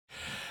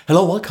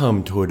Hello,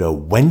 welcome to the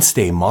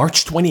Wednesday,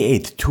 March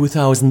 28th,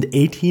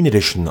 2018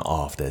 edition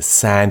of the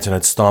SANS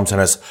Internet Storm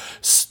Center's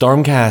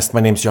Stormcast. My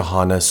name is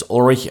Johannes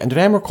Ulrich and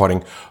today I'm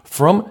recording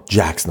from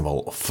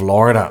Jacksonville,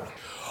 Florida.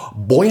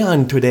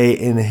 Boyan today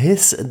in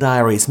his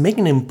diary is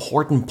making an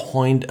important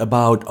point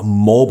about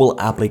mobile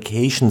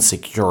application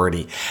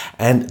security.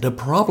 And the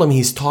problem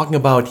he's talking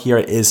about here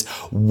is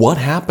what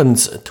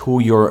happens to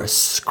your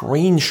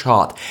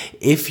screenshot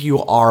if you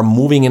are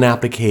moving an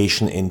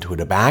application into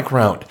the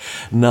background.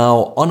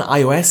 Now, on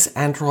iOS,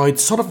 Android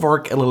sort of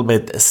work a little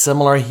bit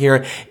similar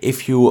here.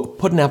 If you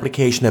put an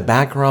application in the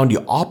background,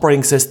 your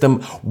operating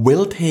system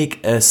will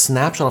take a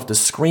snapshot of the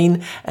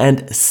screen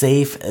and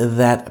save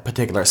that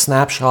particular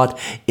snapshot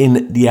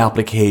in the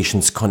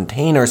application's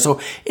container. So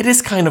it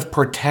is kind of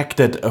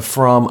protected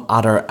from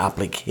other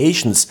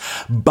applications.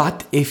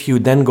 But if you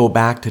then go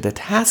back to the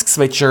task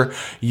switcher,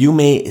 you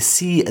may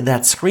see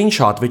that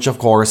screenshot, which of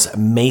course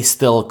may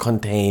still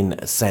contain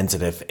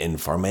sensitive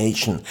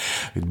information.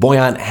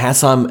 Boyan has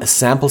some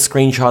sample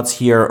screenshots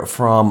here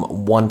from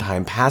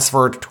one-time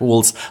password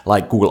tools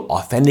like Google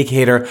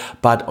Authenticator,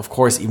 but of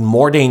course even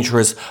more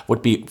dangerous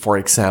would be, for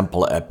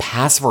example, a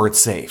password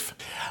safe.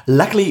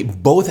 Luckily,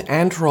 both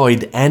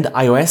Android and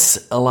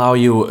iOS allow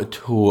you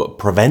to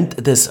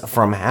prevent this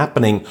from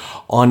happening.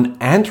 On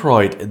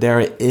Android, there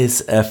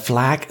is a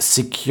flag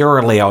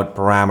secure layout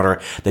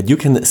parameter that you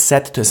can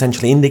set to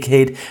essentially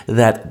indicate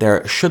that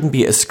there shouldn't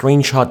be a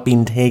screenshot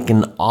being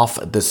taken off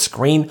the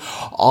screen.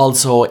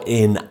 Also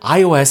in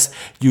iOS,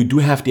 you do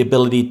have the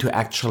ability to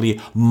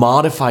actually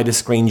modify the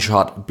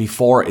screenshot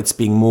before it's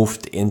being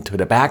moved into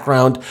the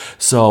background.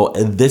 So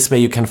this way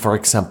you can, for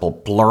example,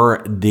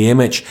 blur the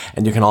image,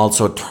 and you can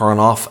also turn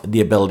off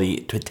the ability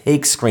to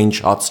take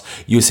screenshots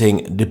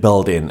using the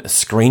built-in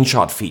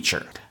screenshot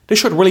feature. This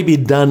should really be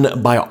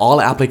done by all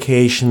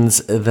applications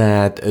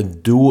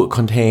that do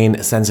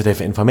contain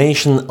sensitive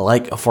information,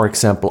 like, for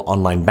example,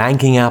 online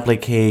banking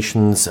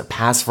applications,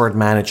 password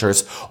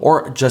managers,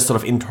 or just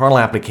sort of internal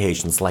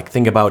applications, like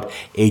think about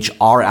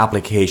HR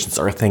applications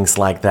or things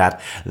like that,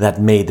 that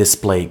may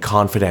display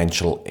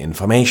confidential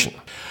information.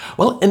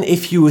 Well, and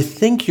if you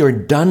think you're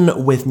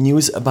done with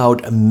news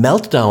about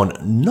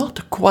Meltdown,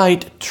 not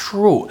quite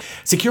true.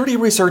 Security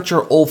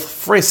researcher Ulf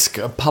Frisk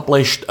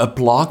published a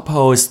blog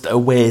post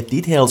with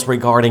details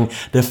regarding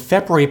the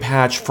February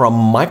patch from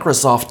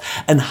Microsoft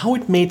and how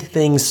it made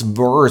things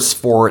worse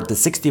for the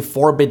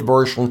 64-bit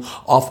version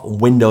of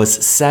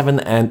Windows 7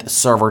 and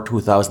Server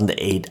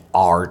 2008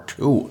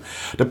 R2.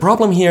 The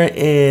problem here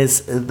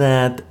is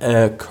that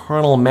a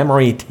kernel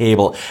memory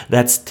table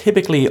that's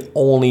typically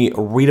only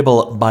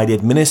readable by the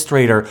administrator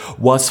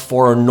was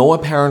for no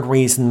apparent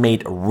reason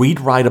made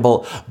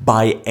read-writable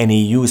by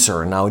any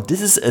user. Now,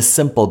 this is a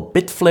simple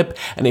bit flip,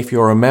 and if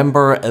you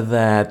remember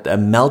that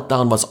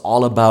Meltdown was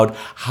all about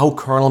how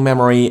kernel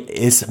memory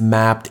is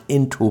mapped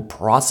into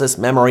process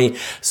memory,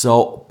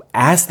 so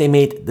as they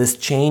made this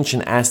change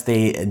and as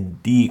they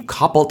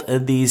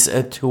decoupled these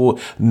two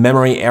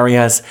memory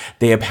areas,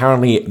 they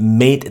apparently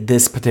made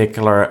this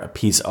particular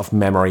piece of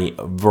memory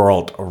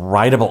world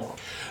writable.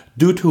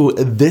 Due to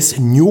this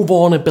new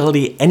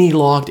vulnerability, any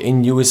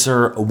logged-in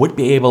user would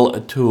be able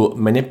to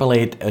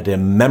manipulate the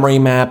memory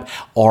map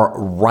or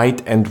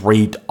write and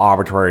read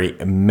arbitrary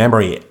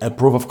memory. A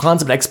proof of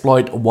concept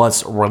exploit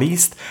was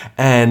released,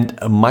 and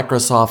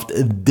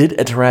Microsoft did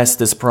address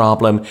this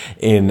problem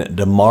in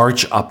the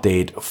March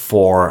update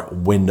for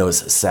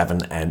Windows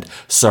 7 and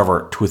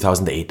Server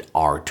 2008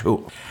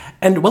 R2.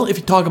 And well, if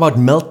you talk about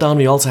Meltdown,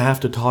 we also have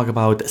to talk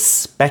about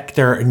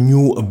Spectre.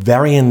 New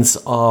variants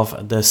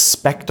of the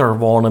Spectre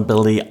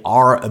vulnerability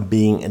are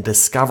being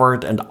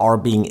discovered and are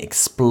being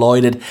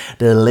exploited.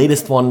 The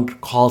latest one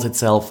calls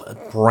itself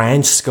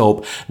Branch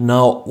Scope.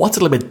 Now, what's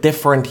a little bit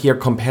different here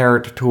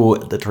compared to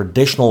the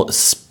traditional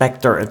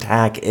Spectre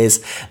attack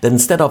is that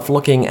instead of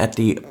looking at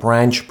the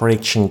branch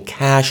prediction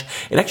cache,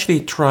 it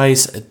actually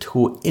tries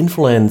to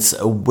influence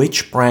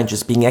which branch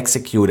is being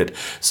executed.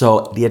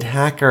 So the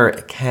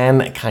attacker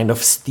can kind of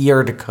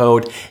steer the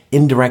code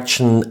in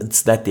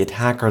directions that the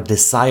attacker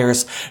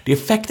desires. The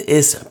effect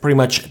is pretty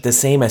much the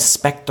same as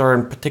Spectre,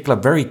 in particular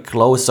very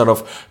close sort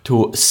of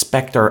to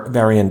Spectre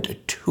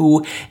variant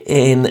 2,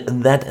 in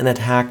that an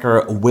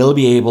attacker will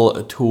be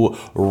able to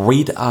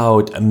read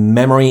out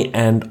memory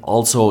and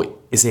also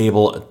is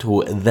able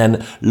to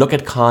then look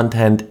at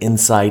content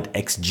inside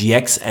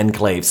XGX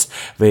enclaves,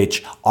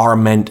 which are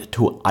meant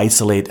to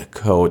isolate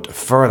code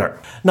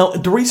further. Now,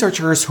 the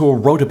researchers who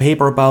wrote a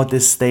paper about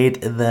this state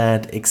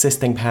that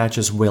existing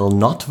patches will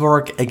not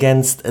work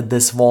against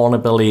this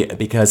vulnerability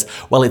because,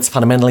 well, it's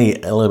fundamentally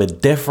a little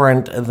bit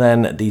different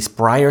than these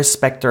prior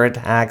Spectre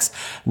attacks.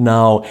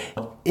 Now,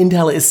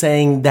 Intel is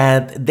saying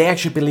that they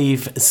actually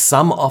believe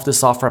some of the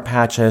software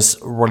patches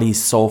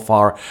released so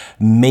far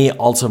may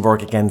also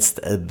work against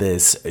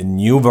this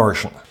new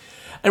version.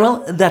 And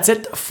well, that's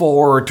it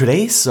for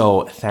today.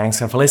 So thanks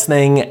for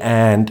listening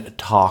and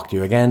talk to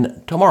you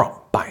again tomorrow.